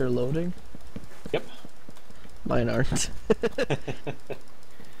chunks are loading? Yep. Mine aren't.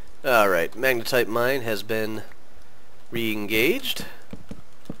 Alright, magnetite mine has been re-engaged.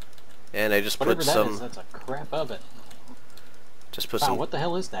 And I just Whatever put that some... is, that's a crap of it. Just put Wow, some... what the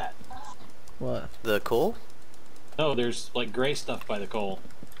hell is that? What? The coal? No, there's like gray stuff by the coal.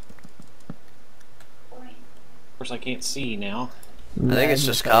 Of course, I can't see now. I think it's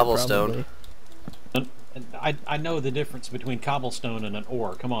just Magnetite, cobblestone. And I know the difference between cobblestone and an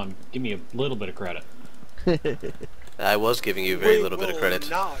ore. Come on, give me a little bit of credit. probably. I was giving you very little bit of credit.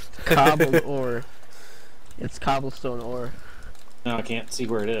 Not. Cobble ore. It's cobblestone ore. Now I can't see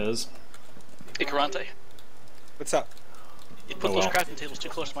where it is. Hey, Karante, What's up? you put Oh, those well. crafting tables too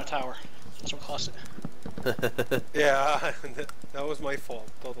close to my tower. That's what cost it. Yeah, that was my fault,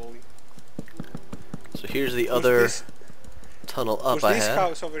 totally. So here's the Who's other this, tunnel up who's I this had.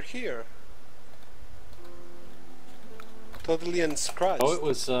 house over here? Totally unscratched. Oh, it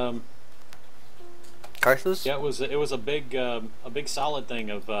was Carthus? yeah, it was a big solid thing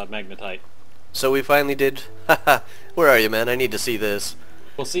of magnetite. So we finally did... Haha, where are you, man? I need to see this.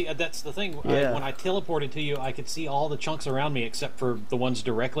 Well, see, that's the thing. Yeah. When I teleported to you, I could see all the chunks around me except for the ones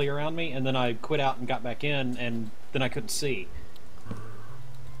directly around me, and then I quit out and got back in, and then I couldn't see.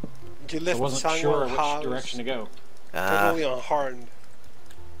 You I left wasn't someone sure which house direction to go. Ah, totally unharmed.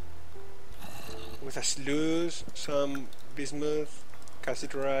 With a sluice, some bismuth,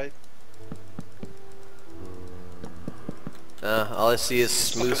 cassiterite. all I see is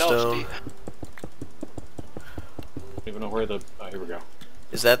smooth stone. I don't even know where the... Oh, here we go.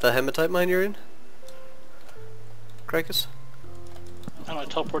 Is that the hematite mine you're in? Cricus? I don't know, I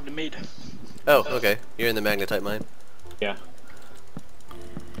teleported to Mead. Oh, okay. You're in the magnetite mine. Yeah.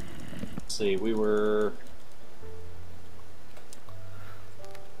 Let's see, we were...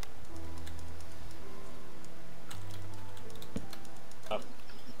 Up.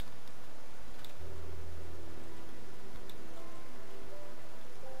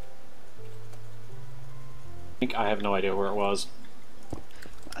 I have no idea where it was.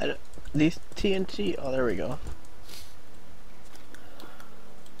 These TNT. Oh, there we go.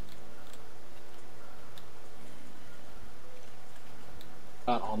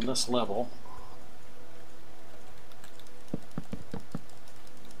 Not on this level.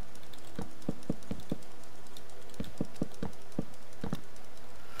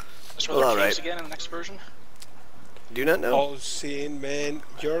 So Well, are all there caves right. again in the next version? Do not know. Oh, seeing, man,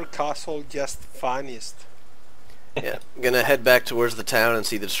 your castle just funniest. Yeah, I'm gonna head back towards the town and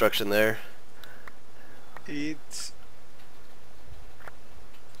see the destruction there. It's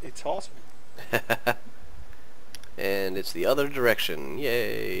awesome. And it's the other direction.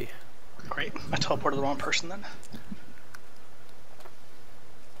 Yay. Great. I teleported the wrong person then.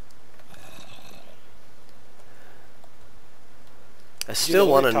 I still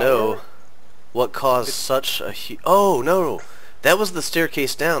know want the to know tower? what caused such a huge... Oh, no. That was the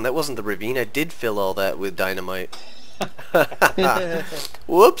staircase down. That wasn't the ravine. I did fill all that with dynamite.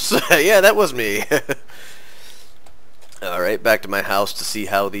 Whoops. Yeah, that was me. Alright, back to my house to see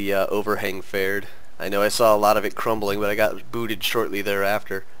how the overhang fared. I know I saw a lot of it crumbling, but I got booted shortly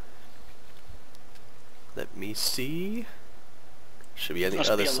thereafter. Let me see. Should be on the Must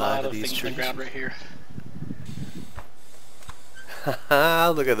other be a side lot of these things on the trees. ground right here.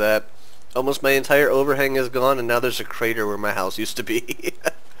 Haha, look at that. Almost my entire overhang is gone, and now there's a crater where my house used to be.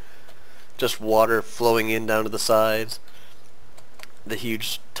 Just water flowing in down to the sides. The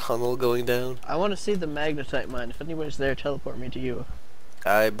huge tunnel going down. I want to see the magnetite mine. If anybody's there, teleport me to you.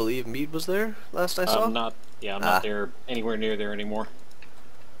 I believe Mead was there last I saw. I'm not there anywhere near there anymore.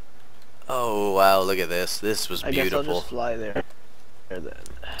 Oh wow, look at this. This was I guess I'll beautiful. just fly there. Then.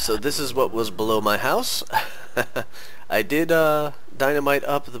 So this is what was below my house. I did dynamite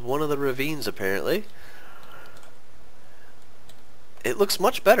up one of the ravines apparently. It looks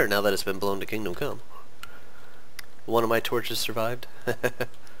much better now that it's been blown to Kingdom Come. One of my torches survived.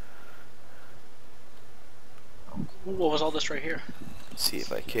 What was all this right here? See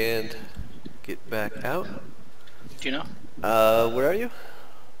if I can get back out. Do you know? Where are you?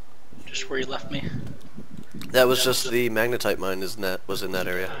 Just where you left me. That was just the magnetite mine was in that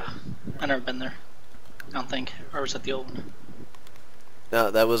area. I've never been there. I don't think. Or was that the old one?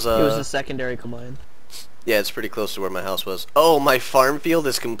 No, that was It was a secondary mine. yeah, it's pretty close to where my house was. Oh, my farm field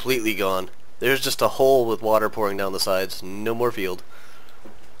is completely gone. There's just a hole with water pouring down the sides. No more field.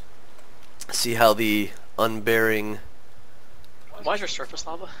 See how the unbearing... Why is there surface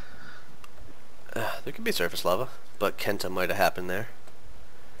lava? there could be surface lava, but Kenta might have happened there.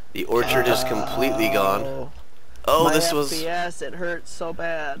 The orchard is completely gone. Oh, my this was... FPS, it hurts so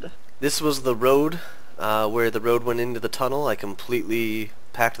bad. This was the road, where the road went into the tunnel. I completely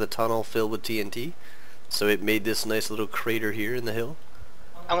packed the tunnel filled with TNT. So it made this nice little crater here in the hill.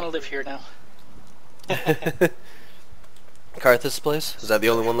 I want to live here now. Karthus' place? Is that the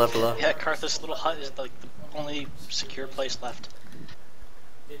only one left alive? Yeah, Karthus' little hut is like the only secure place left.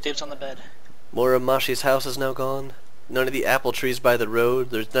 Dave's on the bed. More of Mashi's house is now gone. None of the apple trees by the road.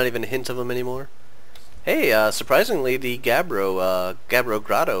 There's not even a hint of them anymore. Hey, surprisingly, the Gabbro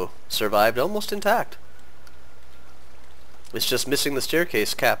Grotto survived almost intact. It's just missing the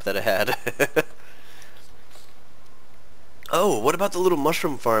staircase cap that it had. Oh, what about the little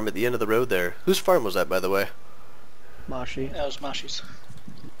mushroom farm at the end of the road there? Whose farm was that, by the way? Mashi. That was Mashi's.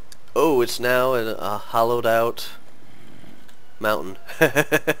 Oh, it's now a hollowed out mountain.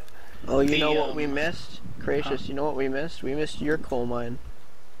 Oh, you know The, what we missed? Gracious, you know what we missed? We missed your coal mine.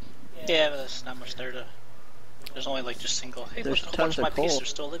 Yeah, but there's not much there to... There's only like just single... Hey, There's look, a bunch tons of my of coal. pieces are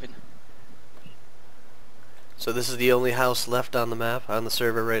still living. So this is the only house left on the map, on the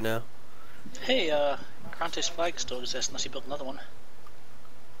server right now? Hey, Grante's flag still exists unless you built another one.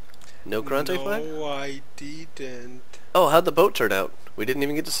 No Grante flag? No, I didn't. Oh, how'd the boat turn out? We didn't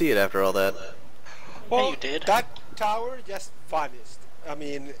even get to see it after all that. Well, you did. that tower just vanished. I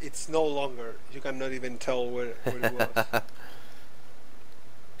mean, it's no longer. You cannot even tell where it was.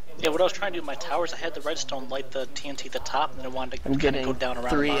 Yeah, what I was trying to do with my towers, I had the redstone light the TNT at the top, and then I wanted to I'm kind of getting go down around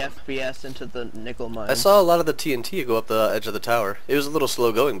 3 the bottom. FPS into the nickel mine. I saw a lot of the TNT go up the edge of the tower. It was a little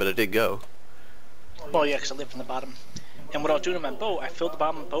slow going, but it did go. Well, yeah, because I lived in the bottom. And what I was doing to my boat, I filled the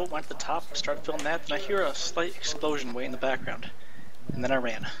bottom of the boat, went to the top, started filling that, and I hear a slight explosion way in the background. And then I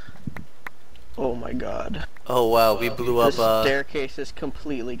ran. Oh my god. Oh wow, we blew up The staircase is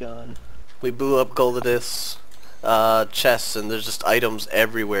completely gone. Goldadith's chests, and there's just items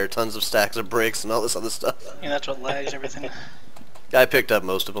everywhere, tons of stacks of bricks and all this other stuff. And that's what lags everything. I picked up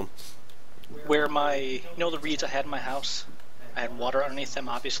most of them. Where my, you know the reeds I had in my house? I had water underneath them,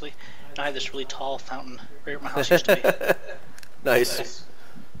 obviously. And I had this really tall fountain right where my house used to be. Nice.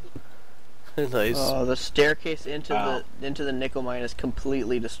 Nice. Oh, the staircase into the nickel mine is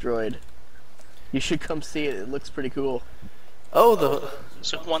completely destroyed. You should come see it. It looks pretty cool. Oh, the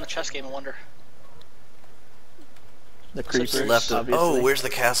So who won the chess game, I wonder? The creepers creepers, left. obviously. Oh, where's the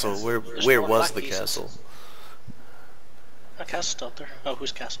castle? Where There's was more black the pieces. castle? A castle's still up there. Oh,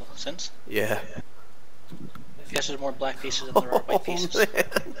 whose castle? Since? Yeah. I guess there's more black pieces than there are white pieces.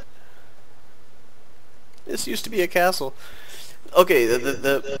 Man. This used to be a castle. Okay,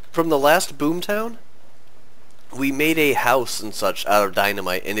 from the last Boomtown, we made a house and such out of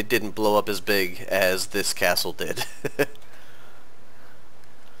dynamite, and it didn't blow up as big as this castle did.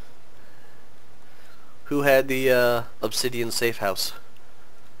 Who had the obsidian safe house?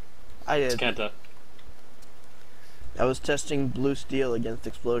 I did. Kenta. I was testing blue steel against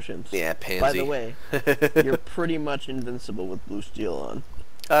explosions. Yeah, pansy. By the way, you're pretty much invincible with blue steel on.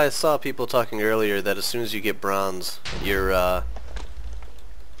 I saw people talking earlier that as soon as you get bronze, you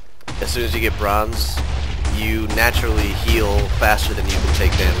naturally heal faster than you can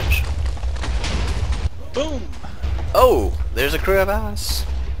take damage. Boom! Oh, there's a crevasse.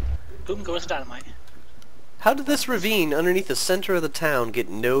 Boom goes dynamite. How did this ravine underneath the center of the town get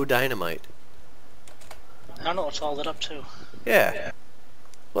no dynamite? I don't know, it's all lit up too. Yeah.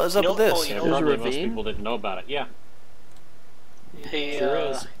 What is up You with know- this? oh, you Yeah, know- There's a probably most ravine? people didn't know about it. Yeah. Hey, Sure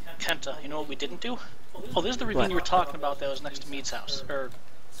is. Kenta, you know what we didn't do? Oh, this is the ravine you were talking about that was next to Mead's house, or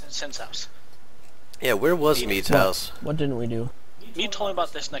Sin's house. Yeah, where was Mead's house? What didn't we do? Mead told me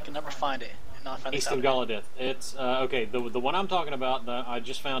about this and I can never find it. And now I finally East found of it. Galadith. It's okay. The one I'm talking about, I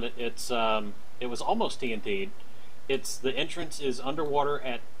just found it. It's it was almost TNT'd. It's the entrance is underwater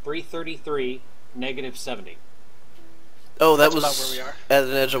at 333 -70. Oh, that That's about was where we are. at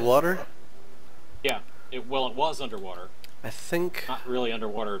an edge of water? Yeah. It was underwater. I think Not really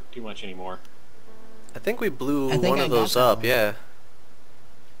underwater too much anymore. we blew I think one I of got those that up, one. yeah.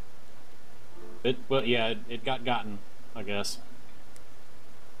 It got gotten, I guess.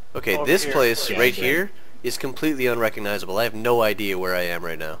 Okay, Over this here. place Yeah, right okay. here is completely unrecognizable. I have no idea where I am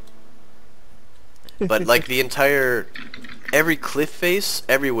right now. But like the entire, every cliff face,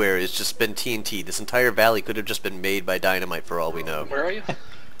 everywhere has just been TNT. This entire valley could have just been made by dynamite for all we know. Where are you?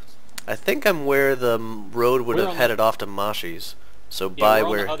 I think I'm where the road would We're have on the- headed off to Mashi's. So Yeah, by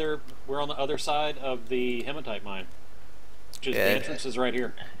we're where... on the other side of the hematite mine. Just Yeah. the entrance is right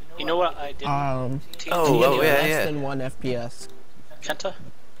here. You know what I did? TNT Oh, yeah, less yeah. than 1 FPS. Kenta?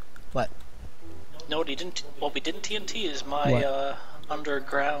 What? No, what he didn't. What we didn't TNT is my What?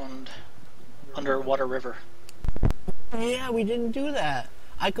 underwater river. Yeah, we didn't do that.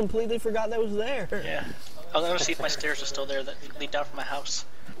 I completely forgot that was there. Yeah. I'm gonna see if my stairs are still there that lead down from my house.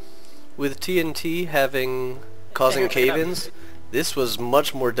 With TNT causing Yeah, check it out. cave-ins, this was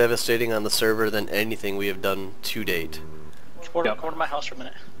much more devastating on the server than anything we have done to date. Come Yep. over to my house for a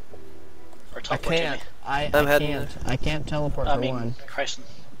minute. Or I teleport to me. can't. I I'm heading- can't. I can't teleport I for mean, one. Crysyn.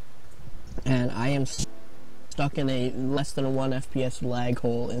 And I am stuck in a less than 1 FPS lag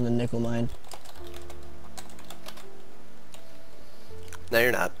hole in the nickel mine. No,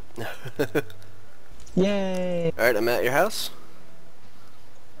 you're not. Yay! Alright, I'm at your house.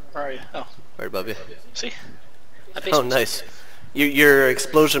 Where are you? Oh, Right above you. see? My Oh, basement's nice. Your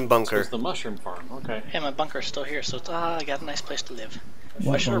explosion So bunker. it's the mushroom farm. Okay. Yeah, my bunker's still here, so it's, I got a nice place to live. I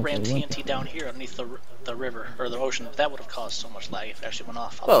What should have ran bunker? What TNT down here underneath the river, or the ocean. That would have caused so much lag if it actually went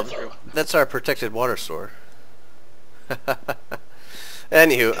off all Well, the way through. that's our protected water store.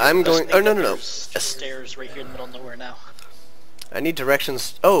 Anywho, I'm Let's going... make Oh, no, that no, no. there's just stairs right here in the middle of nowhere now. I need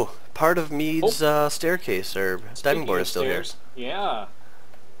directions... Oh, part of Mead's staircase, or diving Speaking board of is still here. stairs, yeah.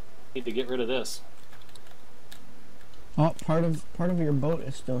 Need to get rid of this. Oh, part of your boat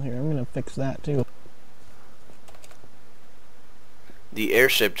is still here. I'm gonna fix that too. The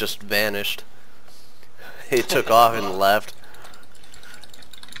airship just vanished. It took off and left.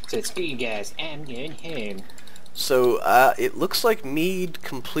 So it's you guys. I'm going home. So, it looks like Mead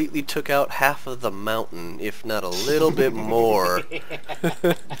completely took out half of the mountain, if not a little bit more.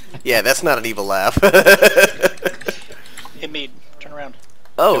 Yeah, that's not an evil laugh. Hey, Mead, turn around.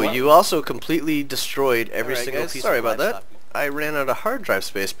 Oh, you also completely destroyed every Alright, single guys, piece sorry of about that. livestock. I ran out of hard drive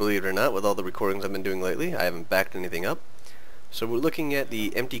space, believe it or not, with all the recordings I've been doing lately. I haven't backed anything up. So we're looking at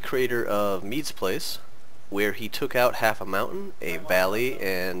the empty crater of Mead's place, where he took out half a mountain, a valley,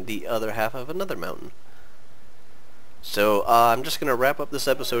 and the other half of another mountain. So I'm just going to wrap up this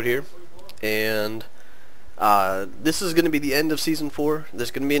episode here, and this is going to be the end of Season 4.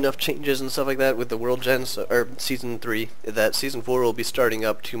 There's going to be enough changes and stuff like that with the World Gen, or Season 3, that Season 4 will be starting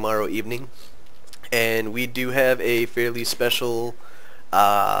up tomorrow evening. And we do have a fairly special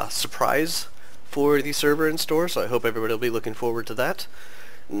surprise for the server in store, so I hope everybody will be looking forward to that.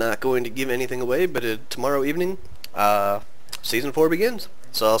 Not going to give anything away, but tomorrow evening, Season 4 begins.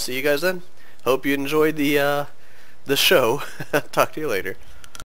 So I'll see you guys then. Hope you enjoyed the show. Talk to you later.